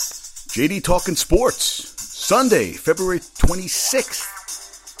JD Talking Sports, Sunday, February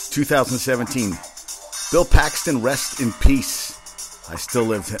 26th, 2017. Bill Paxton, rest in peace. I still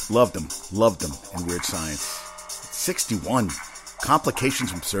loved him in Weird Science. 61,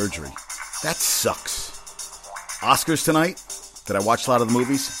 complications from surgery. That sucks. Oscars tonight. Did I watch a lot of the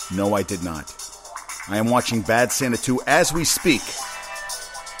movies? No, I did not. I am watching Bad Santa 2 as we speak.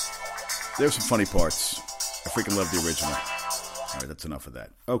 There's some funny parts. I freaking love the original. All right, that's enough of that.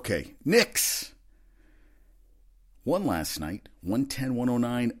 Okay, Knicks won last night,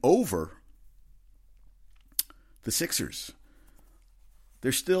 110-109 over the Sixers.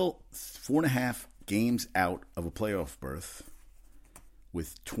 They're still 4.5 games out of a playoff berth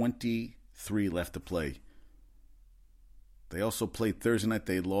with 23 left to play. They also played Thursday night.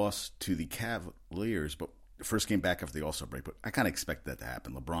 They lost to the Cavaliers, but the first game back after the All-Star break. But I kind of expect that to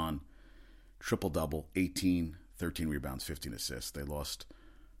happen. LeBron, triple-double, 18, 13 rebounds, 15 assists. They lost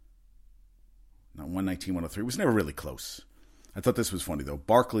 119-103. It was never really close. I thought this was funny, though.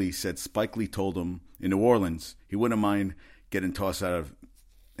 Barkley said Spike Lee told him in New Orleans he wouldn't mind getting tossed out of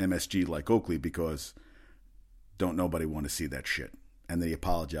MSG like Oakley because don't nobody want to see that shit. And they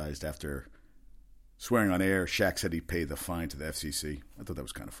apologized after swearing on air. Shaq said he'd pay the fine to the FCC. I thought that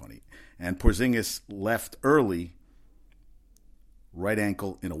was kind of funny. And Porzingis left early, right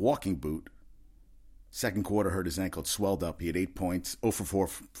ankle in a walking boot. Second quarter, hurt his ankle. It swelled up. He had 8 points, 0 for 4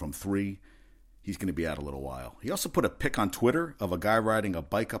 from 3. He's going to be out a little while. He also put a pic on Twitter of a guy riding a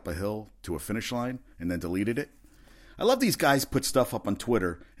bike up a hill to a finish line and then deleted it. I love these guys put stuff up on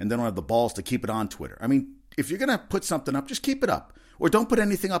Twitter and then don't have the balls to keep it on Twitter. I mean, if you're going to put something up, just keep it up. Or don't put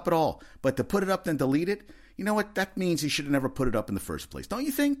anything up at all. But to put it up then delete it, you know what? That means you should have never put it up in the first place. Don't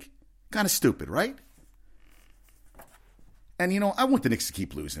you think? Kind of stupid, right? And, I want the Knicks to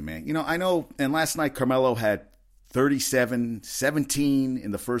keep losing, man. I know, and last night Carmelo had 37, 17 in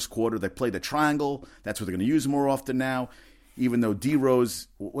the first quarter. They played a triangle. That's what they're going to use more often now. Even though D Rose,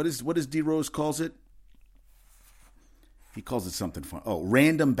 what does D Rose calls it? He calls it something fun. Oh,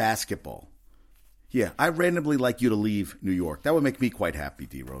 random basketball. Yeah, I randomly like you to leave New York. That would make me quite happy,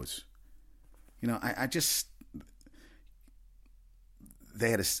 D Rose. I just, they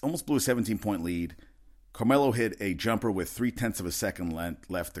had almost blew a 17-point lead. Carmelo hit a jumper with 0.3 of a second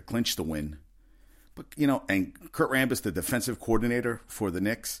left to clinch the win. But, and Kurt Rambis, the defensive coordinator for the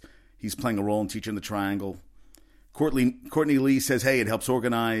Knicks, he's playing a role in teaching the triangle. Courtney Lee says, hey, it helps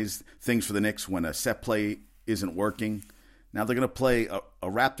organize things for the Knicks when a set play isn't working. Now they're going to play a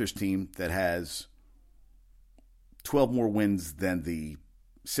Raptors team that has 12 more wins than the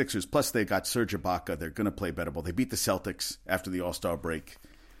Sixers. Plus, they got Serge Ibaka. They're going to play better ball. They beat the Celtics after the All-Star break.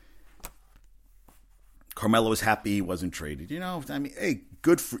 Carmelo was happy he wasn't traded. Hey,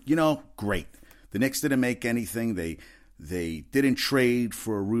 good for, great. The Knicks didn't make anything. They didn't trade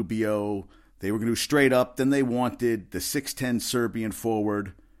for Rubio. They were going to do straight up. Then they wanted the 6'10 Serbian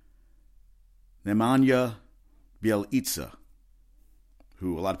forward, Nemanja Bjelica,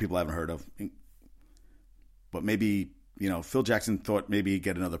 who a lot of people haven't heard of. But maybe, Phil Jackson thought maybe he'd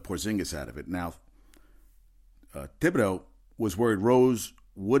get another Porzingis out of it. Now, Thibodeau was worried Rose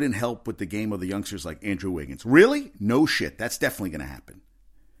wouldn't help with the game of the youngsters like Andrew Wiggins. Really? No shit. That's definitely going to happen.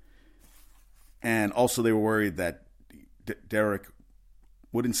 And also they were worried that Derek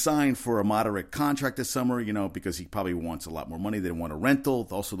wouldn't sign for a moderate contract this summer, because he probably wants a lot more money. They didn't want a rental.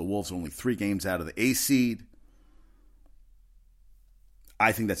 Also, the Wolves are only 3 games out of the A seed.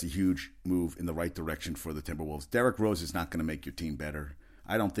 I think that's a huge move in the right direction for the Timberwolves. Derrick Rose is not going to make your team better.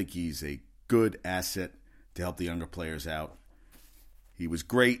 I don't think he's a good asset to help the younger players out. He was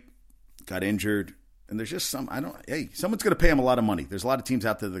great, got injured, and there's just someone's going to pay him a lot of money. There's a lot of teams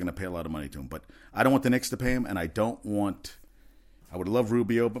out there that are going to pay a lot of money to him, but I don't want the Knicks to pay him, and I would love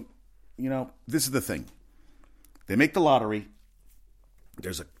Rubio, but, this is the thing. They make the lottery.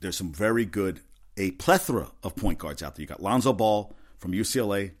 There's some very good, a plethora of point guards out there. You got Lonzo Ball from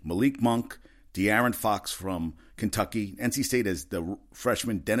UCLA, Malik Monk, De'Aaron Fox from Kentucky. NC State has the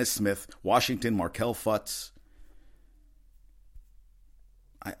freshman Dennis Smith, Washington, Markelle Fultz.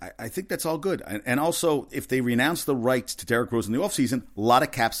 I think that's all good. And also, if they renounce the rights to Derrick Rose in the offseason, a lot of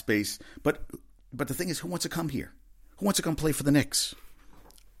cap space. But the thing is, who wants to come here? Who wants to come play for the Knicks?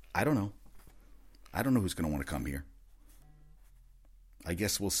 I don't know. I don't know who's going to want to come here. I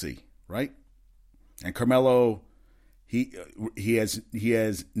guess we'll see, right? And Carmelo, he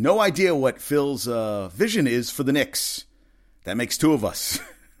has no idea what Phil's vision is for the Knicks. That makes 2 of us.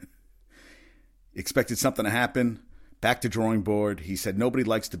 Expected something to happen. Back to drawing board. He said nobody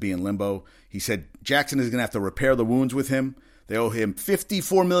likes to be in limbo. He said Jackson is going to have to repair the wounds with him. They owe him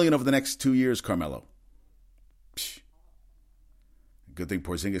 $54 million over the next 2 years, Carmelo. Psh. Good thing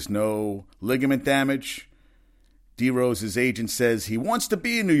Porzingis, no ligament damage. D. Rose's agent says he wants to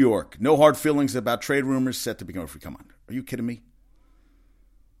be in New York. No hard feelings about trade rumors set to become free. Come on. Are you kidding me?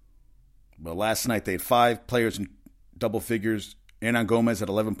 Well, last night they had 5 players in double figures. Hernan Gomez had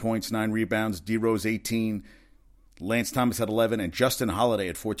 11 points, 9 rebounds. D. Rose 18. Lance Thomas had 11. And Justin Holiday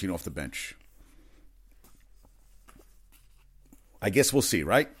had 14 off the bench. I guess we'll see,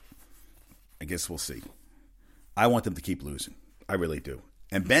 right? I guess we'll see. I want them to keep losing. I really do.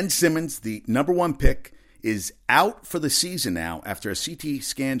 And Ben Simmons, the number 1 pick, is out for the season now after a CT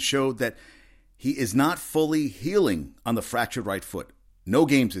scan showed that he is not fully healing on the fractured right foot. No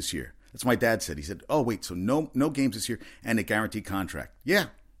games this year. That's what my dad said. He said, oh, wait, so no games this year and a guaranteed contract. Yeah,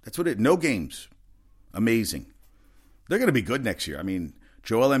 that's what it is. No games. Amazing. They're going to be good next year. I mean,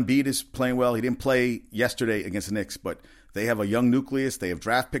 Joel Embiid is playing well. He didn't play yesterday against the Knicks, but they have a young nucleus. They have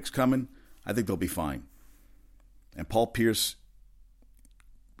draft picks coming. I think they'll be fine. And Paul Pierce,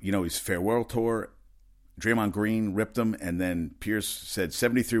 his farewell tour, Draymond Green ripped him, and then Pierce said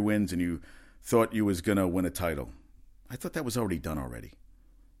 73 wins, and you thought you was going to win a title. I thought that was already done already.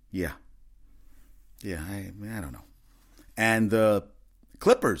 Yeah. Yeah, I don't know. And the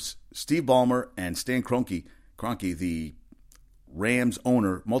Clippers, Steve Ballmer and Stan Kroenke, the Rams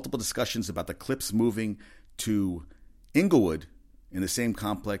owner, multiple discussions about the Clips moving to Inglewood in the same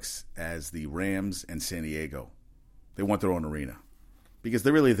complex as the Rams and San Diego. They want their own arena. Because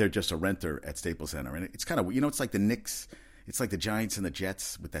they're just a renter at Staples Center. And it's kind of, it's like the Knicks, it's like the Giants and the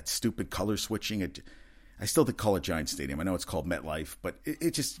Jets with that stupid color switching. I still call it Giants Stadium. I know it's called MetLife, but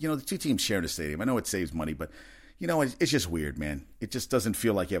it just, the 2 teams share the stadium. I know it saves money, but, it's just weird, man. It just doesn't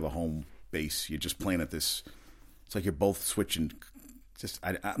feel like you have a home base. You're just playing at this. It's like you're both switching.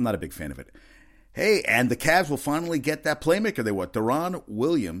 I'm not a big fan of it. Hey, and the Cavs will finally get that playmaker they want. Deron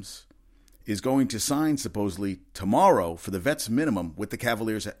Williams is going to sign supposedly tomorrow for the vets minimum with the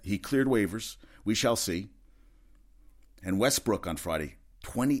Cavaliers. He cleared waivers. We shall see. And Westbrook on Friday,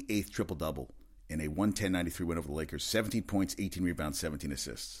 28th triple-double in a 110-93 win over the Lakers. 17 points, 18 rebounds, 17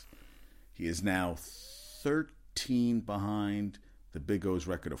 assists. He is now 13 behind the Big O's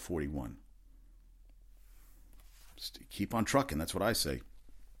record of 41. Just keep on trucking, that's what I say.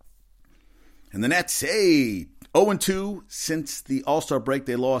 And the Nets, 0-2 since the All-Star break.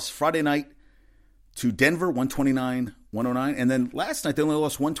 They lost Friday night to Denver, 129-109. And then last night, they only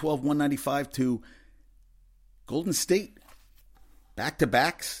lost 112-195 to Golden State.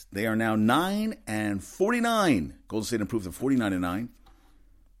 Back-to-backs. They are now 9-49. Golden State improved to 49-9.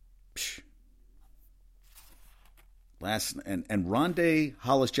 And Rondé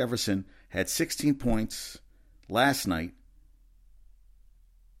Hollis-Jefferson had 16 points last night.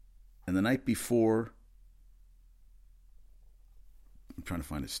 And the night before, I'm trying to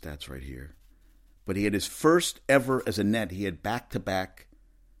find his stats right here. But he had his first ever as a Net. He had back-to-back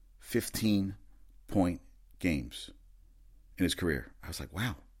 15-point games in his career. I was like,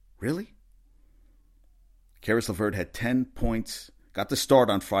 wow, really? Karis LeVert had 10 points, got the start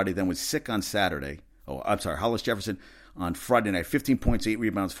on Friday, then was sick on Saturday. Oh, I'm sorry, Hollis Jefferson on Friday night, 15 points, 8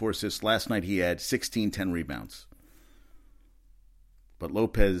 rebounds, 4 assists. Last night he had 16, 10 rebounds. But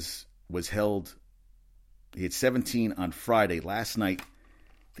Lopez was held, he had 17 on Friday. Last night,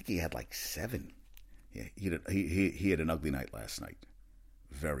 I think he had like 7. Yeah, he had an ugly night last night.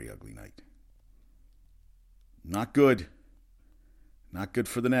 Very ugly night. Not good. Not good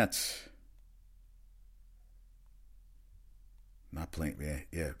for the Nets. Not playing.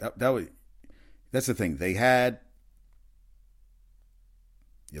 Yeah. That's the thing. They had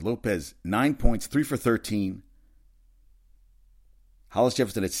Lopez 9 points, 3 for 13. Hollis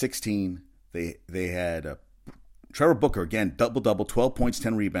Jefferson at 16. They had Trevor Booker again, double-double, 12 points,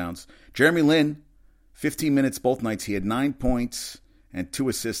 10 rebounds. Jeremy Lin, 15 minutes both nights. He had 9 points and 2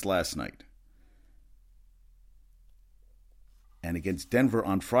 assists last night. And against Denver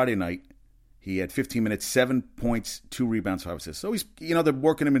on Friday night, he had 15 minutes, 7 points, 2 rebounds, 5 assists. So he's, they're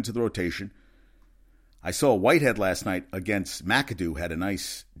working him into the rotation. I saw Whitehead last night against McAdoo, had a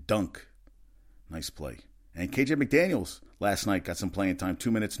nice dunk. Nice play. And KJ McDaniels last night got some playing time,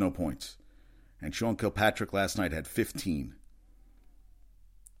 2 minutes, no points. And Sean Kilpatrick last night had 15.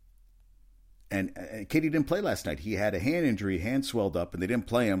 And KD didn't play last night. He had a hand injury, hand swelled up, and they didn't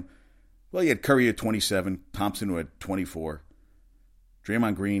play him. Well, you had Curry at 27, Thompson who had 24.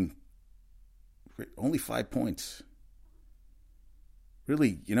 Draymond Green, only 5 points.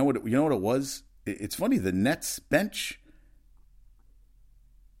 Really, you know what it was? It's funny, the Nets bench,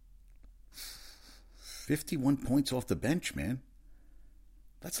 51 points off the bench, man.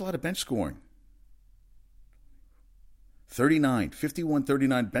 That's a lot of bench scoring.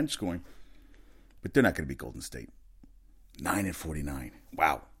 51-39 bench scoring. But they're not going to beat Golden State. 9-49.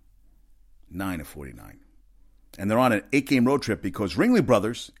 Wow. 9-49. And they're on an 8-game road trip because Ringling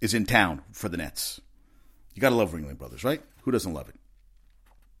Brothers is in town for the Nets. You got to love Ringling Brothers, right? Who doesn't love it?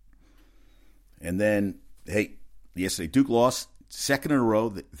 And then, hey, yesterday Duke lost. Second in a row,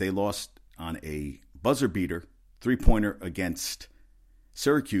 they lost on a buzzer beater, 3-pointer against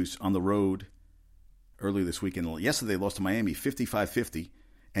Syracuse on the road earlier this weekend. Yesterday they lost to Miami 55-50.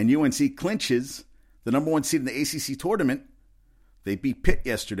 And UNC clinches the number 1 seed in the ACC tournament. They beat Pitt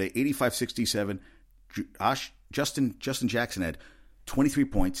yesterday 85-67. Justin Jackson had 23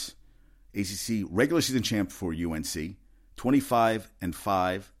 points. ACC regular season champ for UNC. 25-5,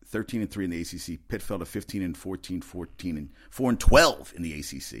 13-3 in the ACC. Pitt fell to 15-14, 4-12 in the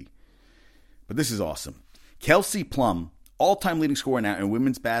ACC. But this is awesome. Kelsey Plum, all-time leading scorer now in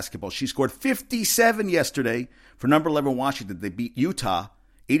women's basketball. She scored 57 yesterday for number 11 Washington. They beat Utah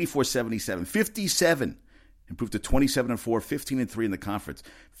 84-77. 57. Improved to 27-4, 15-3 in the conference.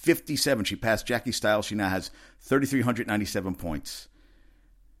 57. She passed Jackie Stiles. She now has 3,397 points.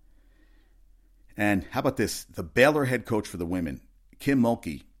 And how about this? The Baylor head coach for the women, Kim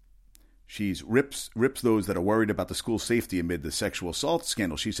Mulkey, she's rips those that are worried about the school safety amid the sexual assault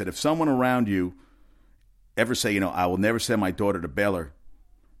scandal. She said, if someone around you ever say, I will never send my daughter to Baylor,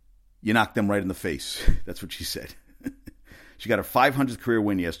 you knock them right in the face. That's what she said. She got her 500th career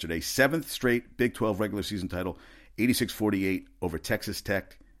win yesterday, 7th straight Big 12 regular season title, 86-48 over Texas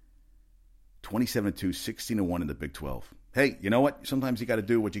Tech, 27-2, 16-1 in the Big 12. Hey, you know what? Sometimes you got to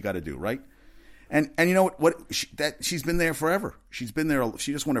do what you got to do, right? And you know what? She's been there forever. She's been there.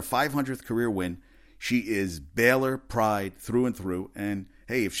 She just won her 500th career win. She is Baylor pride through and through. And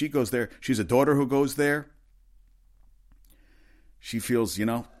hey, if she goes there, she's a daughter who goes there. She feels,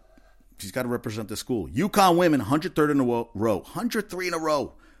 she's got to represent the school. UConn women, 103rd in a row. 103 in a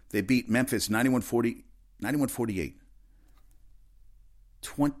row. They beat Memphis 91-48. 28-0,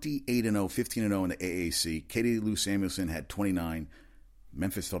 15-0 in the AAC. Katie Lou Samuelson had 29.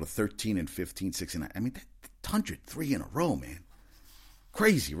 Memphis fell to 13-15, 69. I mean, 103 in a row, man.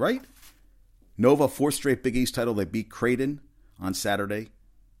 Crazy, right? Nova, 4th straight Big East title. They beat Creighton on Saturday.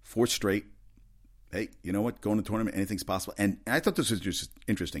 4th straight. Hey, you know what? Going to the tournament, anything's possible. And I thought this was just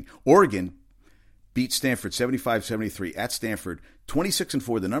interesting. Oregon beat Stanford 75-73 at Stanford.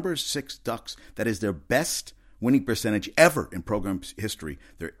 26-4, the number 6 Ducks. That is their best winning percentage ever in program history.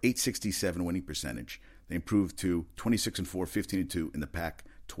 Their .867 winning percentage. They improved to 26-4, 15-2 in the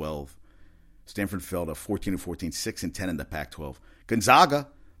Pac-12. Stanford fell to 14-14, 6-10 in the Pac-12. Gonzaga,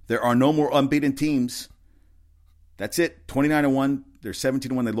 there are no more unbeaten teams. That's it. 29-1. They're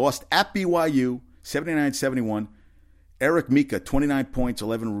 17-1. They lost at BYU, 79-71. Eric Mika, 29 points,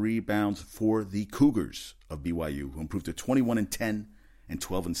 11 rebounds for the Cougars of BYU, who improved to 21-10 and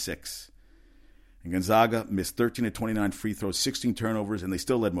 12-6. And Gonzaga missed 13-29 free throws, 16 turnovers, and they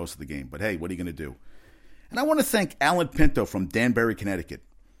still led most of the game. But hey, what are you going to do? And I want to thank Alan Pinto from Danbury, Connecticut.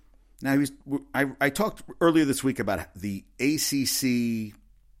 Now, I talked earlier this week about the ACC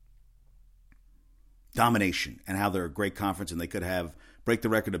domination and how they're a great conference and they could break the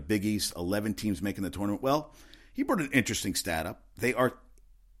record of Big East, 11 teams making the tournament. Well, he brought an interesting stat up. They are,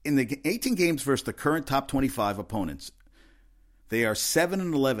 in the 18 games versus the current top 25 opponents, they are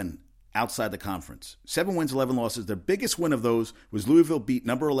 7-11 outside the conference. 7 wins, 11 losses. Their biggest win of those was Louisville beat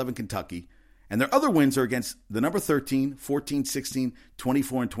number 11 Kentucky. And their other wins are against the number 13, 14, 16,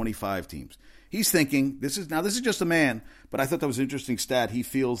 24, and 25 teams. He's thinking, this is just a man, but I thought that was an interesting stat. He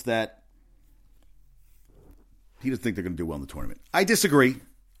feels that he doesn't think they're going to do well in the tournament. I disagree.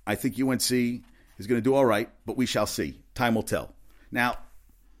 I think UNC is going to do all right, but we shall see. Time will tell. Now,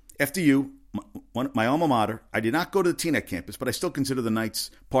 FDU, my alma mater, I did not go to the Teaneck campus, but I still consider the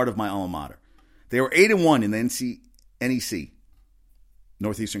Knights part of my alma mater. They were 8-1 in the NEC.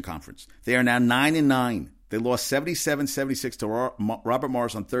 Northeastern Conference. They are now 9-9. They lost 77-76 to Robert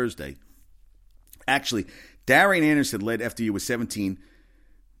Morris on Thursday. Actually, Darian Anderson led FDU with 17.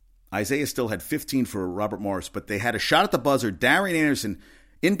 Isaiah Still had 15 for Robert Morris, but they had a shot at the buzzer. Darian Anderson,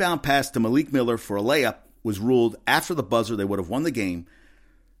 inbound pass to Malik Miller for a layup, was ruled after the buzzer. They would have won the game.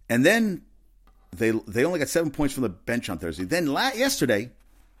 And then they only got 7 points from the bench on Thursday. Then yesterday,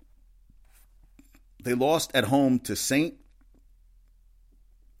 they lost at home to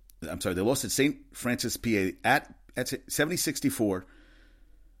they lost at St. Francis, PA at 70-64.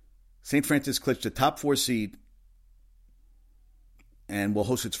 St. Francis clinched a top 4 seed and will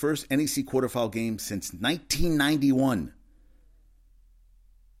host its first NEC quarterfinal game since 1991.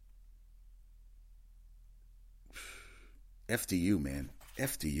 FDU, man.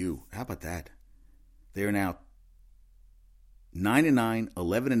 FDU. How about that? They are now 9-9,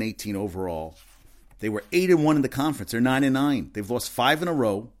 11-18 overall. They were 8-1 in the conference. They're 9-9. They've lost 5 in a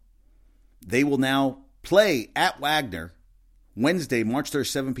row. They will now play at Wagner Wednesday, March 3rd,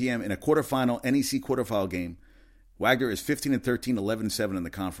 7 p.m. in a quarterfinal, NEC quarterfinal game. Wagner is 15-13, 11-7 in the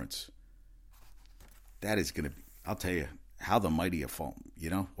conference. That is going to be, I'll tell you, how the mighty have fallen.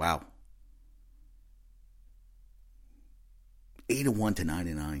 Wow. 8-1 to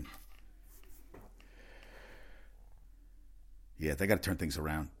 9-9. Yeah, they got to turn things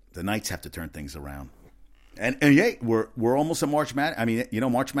around. The Knights have to turn things around. And yeah, we're almost at March Madness. I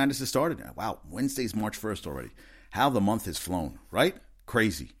mean, March Madness has started. Wow, Wednesday's March 1st already. How the month has flown, right?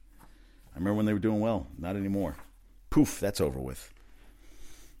 Crazy. I remember when they were doing well. Not anymore. Poof, that's over with.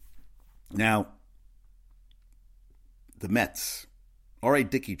 Now, the Mets. R.A.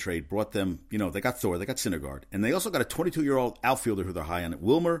 Dickey trade brought them, they got Thor, they got Syndergaard. And they also got a 22-year-old outfielder who they're high on,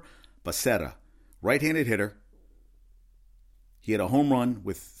 Wilmer Becerra, right-handed hitter. He had a home run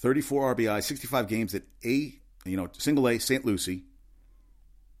with 34 RBI, 65 games at single A, St. Lucie.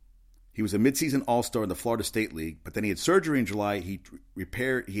 He was a midseason All-Star in the Florida State League, but then he had surgery in July. He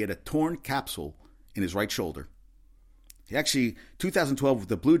had a torn capsule in his right shoulder. He actually, 2012 with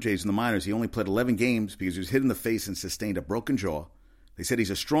the Blue Jays in the minors, he only played 11 games because he was hit in the face and sustained a broken jaw. They said he's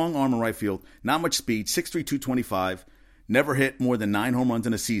a strong arm in right field, not much speed, 6'3", 225, never hit more than 9 home runs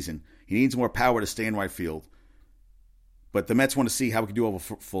in a season. He needs more power to stay in right field. But the Mets want to see how he can do over a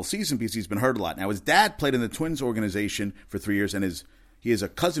full season because he's been hurt a lot. Now, his dad played in the Twins organization for 3 years, and he has a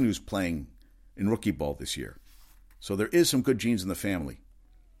cousin who's playing in rookie ball this year. So there is some good genes in the family.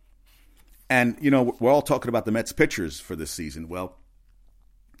 And, we're all talking about the Mets pitchers for this season. Well,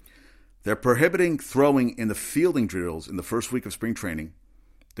 they're prohibiting throwing in the fielding drills in the first week of spring training.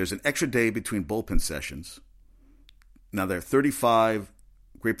 There's an extra day between bullpen sessions. Now, there are 35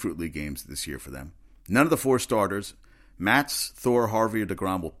 Grapefruit League games this year for them. None of the 4 starters, Matz, Thor, Harvey, or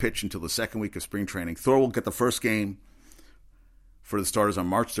DeGrom, will pitch until the second week of spring training. Thor will get the first game for the starters on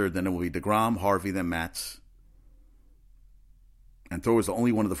March 3rd. Then it will be DeGrom, Harvey, then Matz. And Thor was the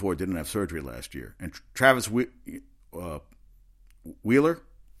only one of the 4 who didn't have surgery last year. And Travis Wheeler,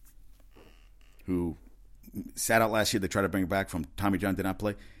 who sat out last year, they tried to bring him back from Tommy John, did not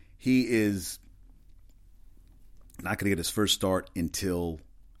play. He is not going to get his first start until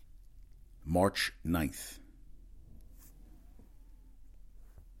March 9th.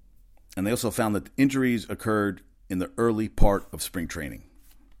 And they also found that injuries occurred in the early part of spring training.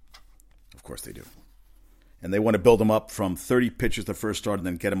 Of course they do. And they want to build them up from 30 pitches the first start and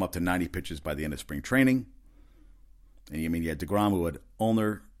then get them up to 90 pitches by the end of spring training. And you had DeGrom, who had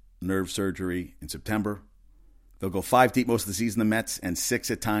ulnar nerve surgery in September. They'll go 5 deep most of the season, the Mets, and 6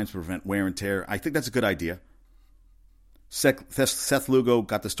 at times to prevent wear and tear. I think that's a good idea. Seth Lugo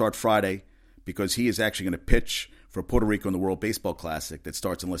got the start Friday because he is actually going to pitch for Puerto Rico in the World Baseball Classic that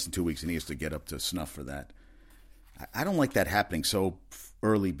starts in less than 2 weeks, and he has to get up to snuff for that. I don't like that happening so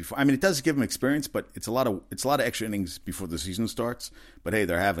early before. I mean, it does give him experience, but it's a lot of extra innings before the season starts. But hey,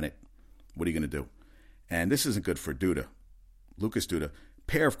 they're having it. What are you going to do? And this isn't good for Duda, Lucas Duda.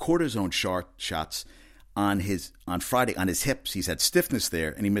 Pair of cortisone shots on Friday on his hips. He's had stiffness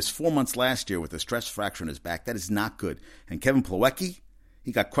there, and he missed 4 months last year with a stress fracture in his back. That is not good. And Kevin Plawecki,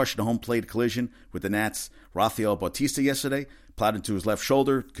 he got crushed in a home plate collision with the Nats' Rafael Bautista yesterday. Plowed into his left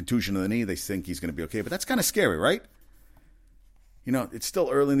shoulder, contusion of the knee. They think he's going to be okay, but that's kind of scary, right? It's still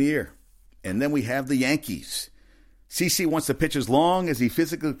early in the year. And then we have the Yankees. CC wants to pitch as long as he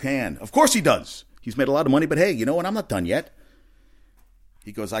physically can. Of course he does. He's made a lot of money, but hey, you know what? I'm not done yet.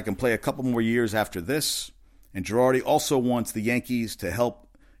 He goes, I can play a couple more years after this. And Girardi also wants the Yankees to help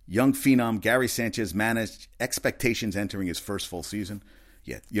young phenom Gary Sanchez manage expectations entering his first full season.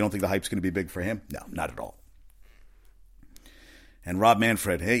 Yeah, you don't think the hype's going to be big for him? No, not at all. And Rob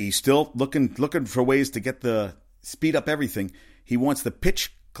Manfred, hey, he's still looking for ways to get the speed up everything. He wants the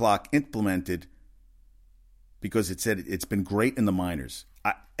pitch clock implemented because it said it's been great in the minors.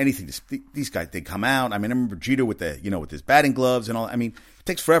 These guys, they come out. I mean, I remember Jeter with his batting gloves and all. I mean, it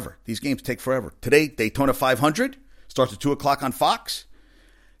takes forever. These games take forever. Today, Daytona 500 starts at 2 o'clock on Fox.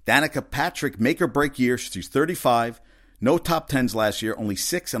 Danica Patrick, make or break year. She's 35. No top 10s last year. Only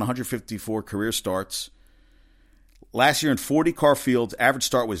 6 and 154 career starts. Last year in 40 car fields, average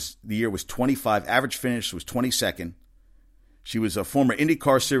start the year was 25. Average finish was 22nd. She was a former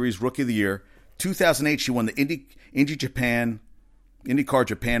IndyCar Series Rookie of the Year. 2008, she won the IndyCar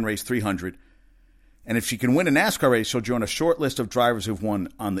Japan Race 300. And if she can win a NASCAR race, she'll join a short list of drivers who've won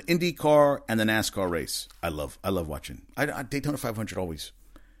on the IndyCar and the NASCAR race. I love watching. Daytona 500 always.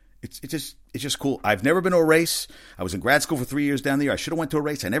 It's just cool. I've never been to a race. I was in grad school for 3 years down there. I should have went to a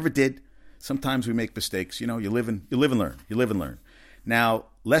race. I never did. Sometimes we make mistakes. You live and learn. Now,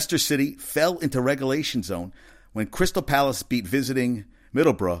 Leicester City fell into relegation zone when Crystal Palace beat visiting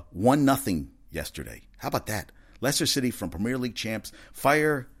Middlesbrough 1-0 yesterday. How about that? Leicester City from Premier League champs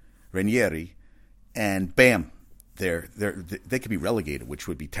fire Ranieri, and bam, they could be relegated, which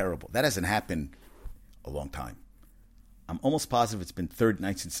would be terrible. That hasn't happened a long time. I'm almost positive it's been third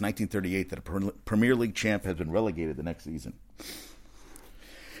night since 1938 that a Premier League champ has been relegated the next season.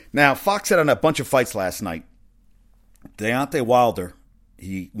 Now, Fox had on a bunch of fights last night. Deontay Wilder,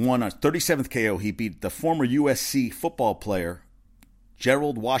 he won a 37th KO. He beat the former USC football player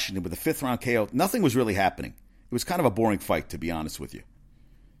Gerald Washington with a 5th round KO. Nothing was really happening. It was kind of a boring fight, to be honest with you.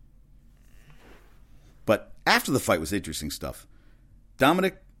 But after the fight was interesting stuff.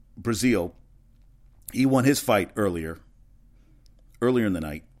 Dominic Breazeale, he won his fight earlier in the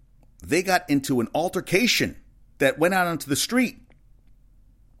night. They got into an altercation that went out onto the street.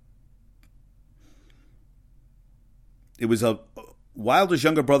 It was Wilder's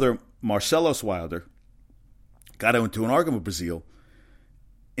younger brother, Marcellus Wilder, got into an argument with Breazeale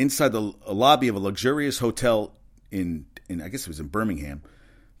inside the lobby of a luxurious hotel in I guess it was in Birmingham.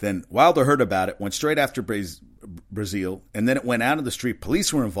 Then Wilder heard about it, went straight after Breazeale, and then it went out on the street.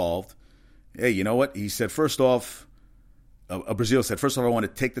 Police were involved. Hey, you know what? He said, first off, Breazeale said, first off, I want to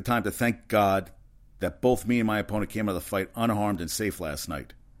take the time to thank God that both me and my opponent came out of the fight unharmed and safe last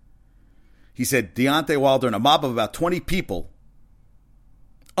night. He said, Deontay Wilder and a mob of about 20 people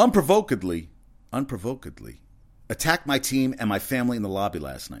unprovokedly attacked my team and my family in the lobby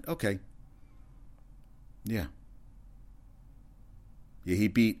last night. Okay. Yeah.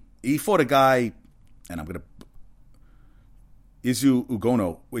 He fought a guy, and Izu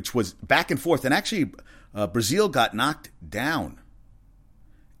Ugono, which was back and forth. And actually, Breazeale got knocked down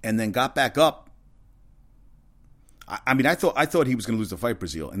and then got back up. I thought he was going to lose the fight,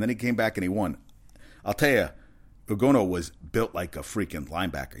 Breazeale, and then he came back and he won. I'll tell you, Ugono was built like a freaking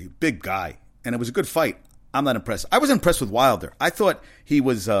linebacker. He's a big guy, and it was a good fight. I'm not impressed. I was impressed with Wilder. I thought he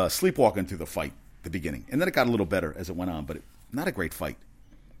was sleepwalking through the fight at the beginning, and then it got a little better as it went on, but not a great fight.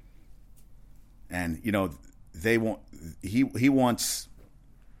 And, you know, he wants,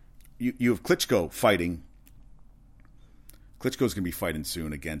 you have Klitschko fighting. Klitschko's going to be fighting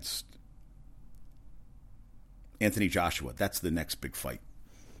soon against Anthony Joshua. That's the next big fight.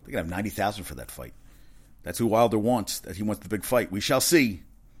 They're going to have 90,000 for that fight. That's who Wilder wants. That he wants the big fight. We shall see.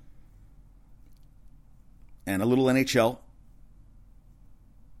 And a little NHL.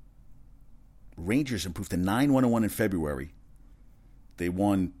 Rangers improved to 9-1-1 in February. They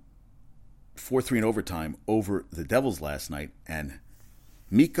won 4-3 in overtime over the Devils last night. And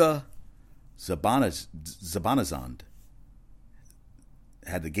Mika Zibanejad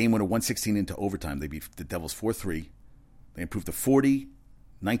had the game winner 116 into overtime. They beat the Devils 4-3. They improved to 40,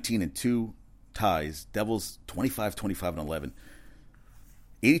 19-2 ties. Devils 25-25-11.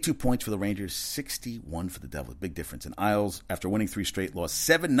 82 points for the Rangers, 61 for the Devils. Big difference. And Isles, after winning 3 straight, lost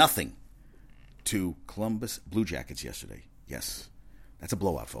 7-0 to Columbus Blue Jackets yesterday. Yes, that's a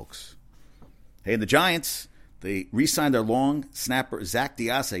blowout, folks. Hey, and the Giants, they re-signed their long snapper Zach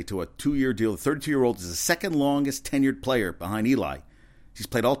Diase to a 2-year deal. The 32-year-old is the second longest tenured player behind Eli. He's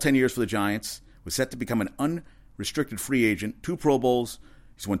played all 10 years for the Giants, was set to become an unrestricted free agent, 2 Pro Bowls.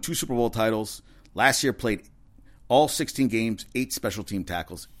 He's won 2 Super Bowl titles. Last year played all 16 games, 8 special team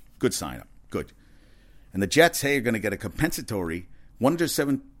tackles. Good sign-up. And the Jets, hey, are going to get a compensatory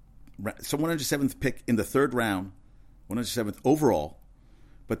 107th pick in the 3rd round, 107th overall.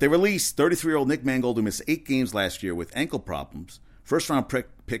 But they released 33-year-old Nick Mangold, who missed 8 games last year with ankle problems. First-round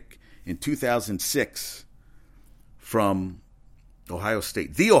pick in 2006 from Ohio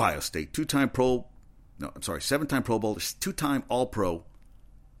State. The Ohio State, 7-time Pro Bowl, 2-time All-Pro.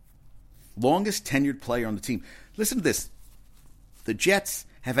 Longest tenured player on the team. Listen to this. The Jets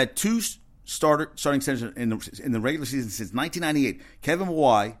have had 2 starting centers in the regular season since 1998. Kevin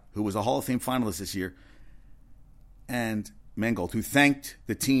Mawae, who was a Hall of Fame finalist this year, and Mangold, who thanked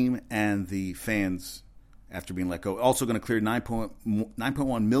the team and the fans after being let go. Also going to clear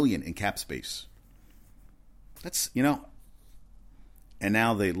 $9.1 million in cap space. That's, and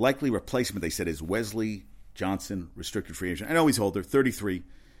now the likely replacement, they said, is Wesley Johnson, restricted free agent. I know he's older, 33.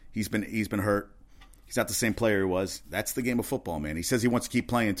 He's been hurt. He's not the same player he was. That's the game of football, man. He says he wants to keep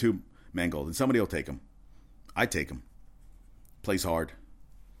playing too, Mangold, and somebody will take him. I'd take him. Plays hard.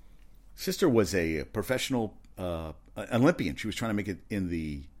 Sister was a professional Olympian. She was trying to make it in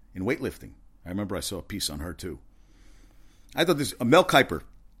weightlifting. I remember I saw a piece on her too. I thought Mel Kiper.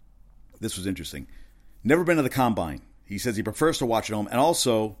 This was interesting. Never been to the combine. He says he prefers to watch at home, and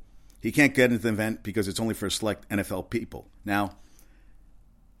also he can't get into the event because it's only for select NFL people. Now,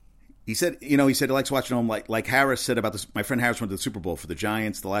 He said he likes watching home. Like Harris said about this. My friend Harris went to the Super Bowl for the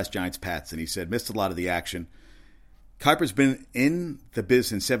Giants, the last Giants-Pats, and he said missed a lot of the action. Kuiper's been in the biz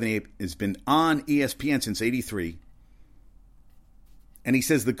since 78, has been on ESPN since 83. And he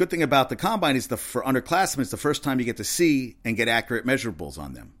says the good thing about the Combine is for underclassmen, it's the first time you get to see and get accurate measurables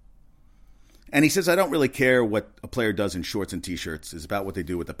on them. And he says, I don't really care what a player does in shorts and T-shirts. It's about what they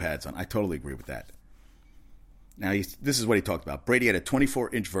do with the pads on. I totally agree with that. Now, this is what he talked about. Brady had a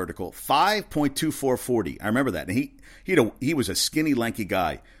 24-inch vertical, 5.2440. I remember that. And he was a skinny, lanky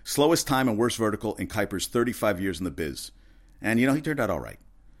guy. Slowest time and worst vertical in Kuiper's 35 years in the biz. And, he turned out all right.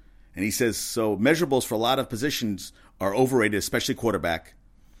 And he says, so measurables for a lot of positions are overrated, especially quarterback.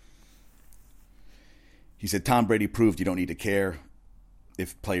 He said, Tom Brady proved you don't need to care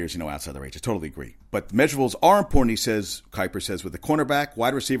if players, outside the range. I totally agree. But measurables are important, Kuiper says, with the cornerback,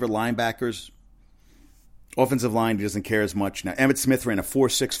 wide receiver, linebackers, offensive line, he doesn't care as much. Now, Emmitt Smith ran a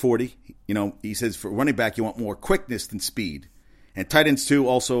 4.640. He says for running back, you want more quickness than speed. And tight ends, too,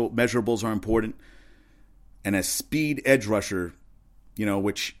 also measurables are important. And a speed edge rusher,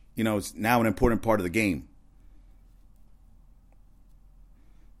 which, is now an important part of the game.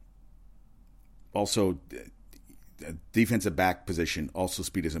 Also, defensive back position, also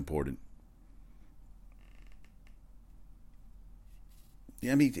speed is important.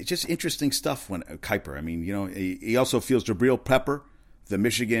 Yeah, it's just interesting stuff when Kuiper. He also feels Jabril Pepper, the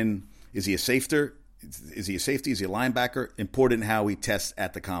Michigan. Is he a safety? Is he a linebacker? Important how he tests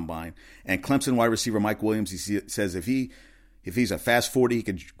at the Combine. And Clemson wide receiver Mike Williams, he says if he's a fast 40, he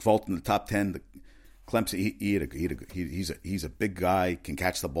could vault in the top 10. Clemson, he's a big guy, can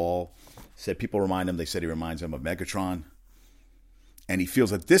catch the ball. Said people remind him. They said he reminds him of Megatron. And he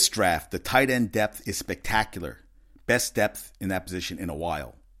feels that this draft, the tight end depth is spectacular. Best depth in that position in a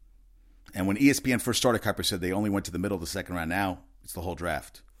while. And when ESPN first started, Kuiper said they only went to the middle of the second round. Now it's the whole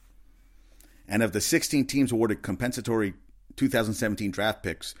draft. And of the 16 teams awarded compensatory 2017 draft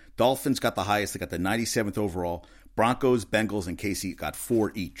picks, Dolphins got the highest. They got the 97th overall. Broncos, Bengals, and KC got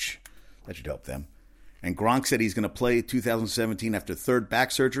 4 each. That should help them. And Gronk said he's going to play 2017 after third back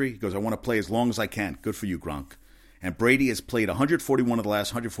surgery. He goes, I want to play as long as I can. Good for you, Gronk. And Brady has played 141 of the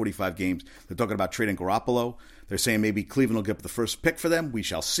last 145 games. They're talking about trading Garoppolo. They're saying maybe Cleveland will get the first pick for them. We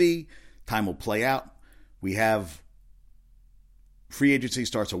shall see. Time will play out. We have free agency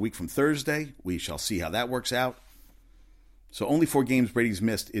starts a week from Thursday. We shall see how that works out. So only 4 games Brady's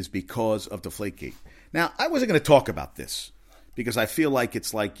missed is because of Deflategate. Now, I wasn't going to talk about this because I feel like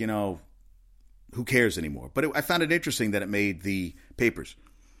it's like, who cares anymore? But I found it interesting that it made the papers.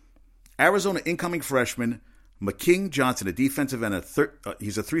 Arizona incoming freshman McKing Johnson, a defensive end,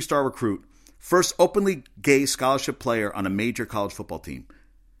 he's a 3-star recruit, first openly gay scholarship player on a major college football team.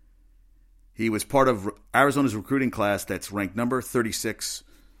 He was part of Arizona's recruiting class that's ranked number 36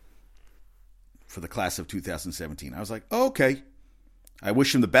 for the class of 2017. I was like, okay. I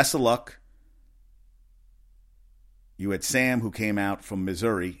wish him the best of luck. You had Sam, who came out from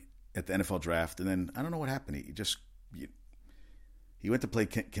Missouri at the NFL draft, and then I don't know what happened. He went to play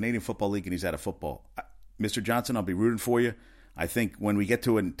Canadian Football League, and he's out of football. Mr. Johnson, I'll be rooting for you. I think when we get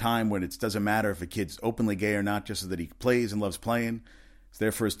to a time when it doesn't matter if a kid's openly gay or not, just so that he plays and loves playing, it's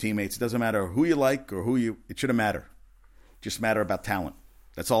there for his teammates. It doesn't matter who you like or it shouldn't matter. Just matter about talent.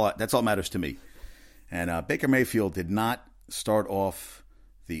 That's all matters to me. And Baker Mayfield did not start off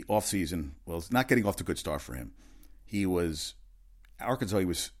the offseason. Well, it's not getting off to a good start for him. Arkansas,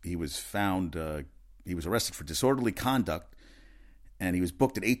 he was found, he was arrested for disorderly conduct, and he was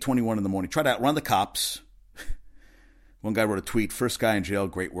booked at 8:21 in the morning. Tried to outrun the cops. One guy wrote a tweet, first guy in jail,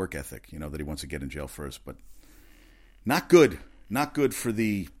 great work ethic, that he wants to get in jail first. But not good. Not good for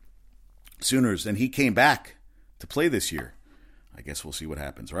the Sooners. And he came back to play this year. I guess we'll see what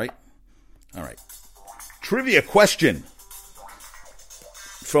happens, right? All right. Trivia question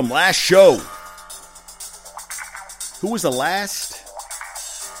from last show. Who was the last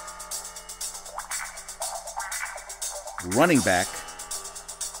running back?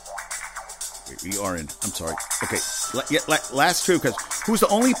 Wait, I'm sorry. Okay. Last two, because who's the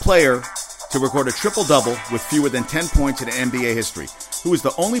only player to record a triple-double with fewer than 10 points in NBA history? Who is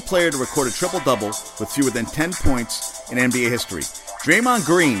the only player to record a triple-double with fewer than 10 points in NBA history? Draymond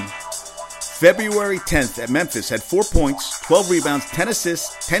Green, February 10th at Memphis, had 4 points, 12 rebounds, 10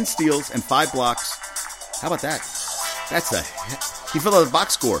 assists, 10 steals, and 5 blocks. How about that? He filled out the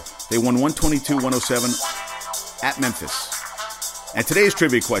box score. They won 122-107 at Memphis. And today's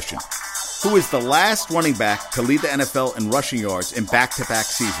trivia question. Who is the last running back to lead the NFL in rushing yards in back-to-back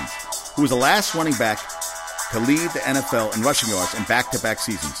seasons? Who was the last running back to lead the NFL in rushing yards in back-to-back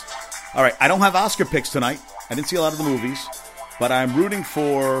seasons? All right, I don't have Oscar picks tonight. I didn't see a lot of the movies, but I'm rooting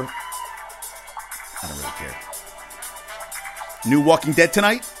for I don't really care. New Walking Dead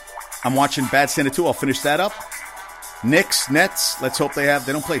tonight. I'm watching Bad Santa 2. I'll finish that up. Knicks, Nets. Let's hope they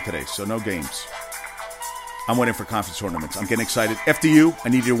don't play today, so no games. I'm waiting for conference tournaments. I'm getting excited. After you, I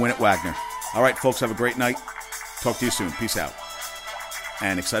need you to win at Wagner. All right, folks, have a great night. Talk to you soon. Peace out.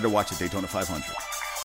 And excited to watch the Daytona 500.